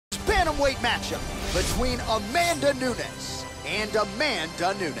bantamweight matchup between Amanda Nunes and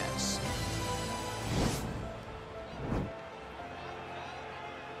Amanda Nunes.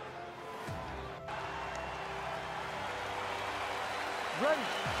 Ready.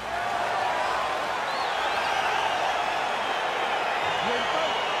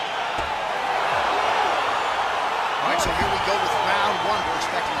 All right, so here we go with round one. We're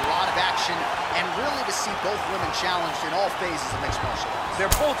expecting a lot of action and really to see both women challenged in all phases of mixed martial arts.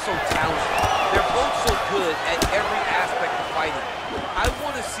 They're both so talented. They're both so good at every aspect of fighting. I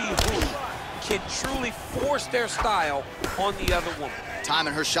want to see who can truly force their style on the other woman.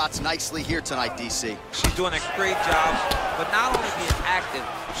 Timing her shots nicely here tonight, DC. She's doing a great job, but not only being active,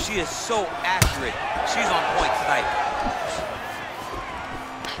 she is so accurate. She's on point tonight.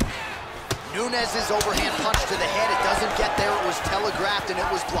 Nunes' overhand punch to the head. It doesn't get there. It was telegraphed and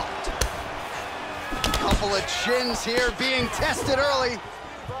it was blocked. Couple of chins here being tested early.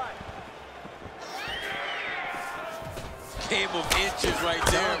 Game of inches right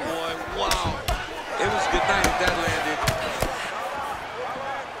there, boy. Wow. It was good night if that landed.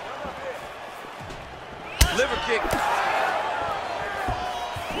 Liver kick.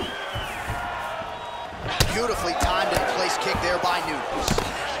 Beautifully timed and place kick there by Nunes.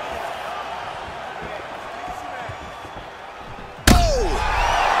 Oh!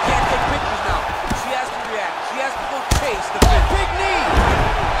 Can't take pictures now. She has to react. She has to go chase the finish. Big knee!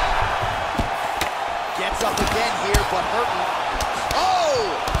 Gets up again here, but hurting. Oh!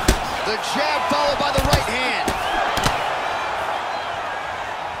 The jab followed by the right hand.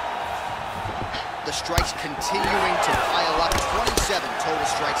 The strikes continuing to pile up. 27 total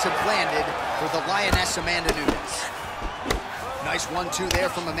strikes have landed for the Lioness Amanda Nunes. Nice 1-2 there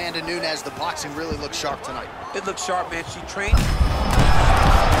from Amanda Nunes. The boxing really looks sharp tonight. It looks sharp, man. She trained.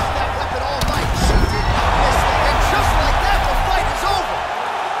 That weapon all night. She did not miss it. And just like that, the fight is over.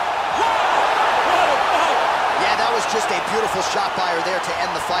 Yeah, that was just a beautiful shot by her there to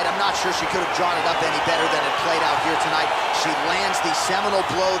end the fight. I'm not sure she could have drawn it up any better than it played out here tonight. She lands the seminal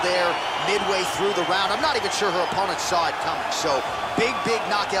blow there midway through the round. I'm not even sure her opponent saw it coming. So, big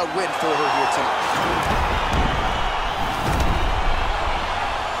knockout win for her here tonight.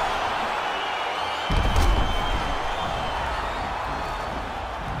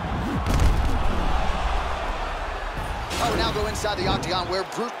 We now go inside the octagon where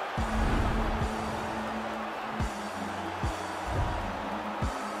Bruce...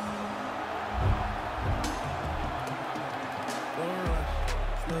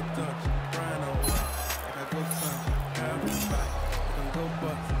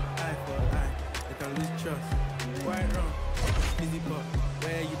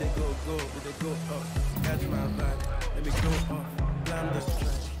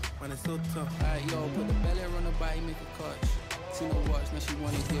 Man, it's so tough. Alright, yo, put the belly on the body, make a clutch. See no watch, now she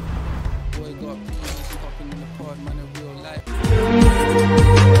wanna give. Boy got pee, and she hopping in the pod, man, in real life.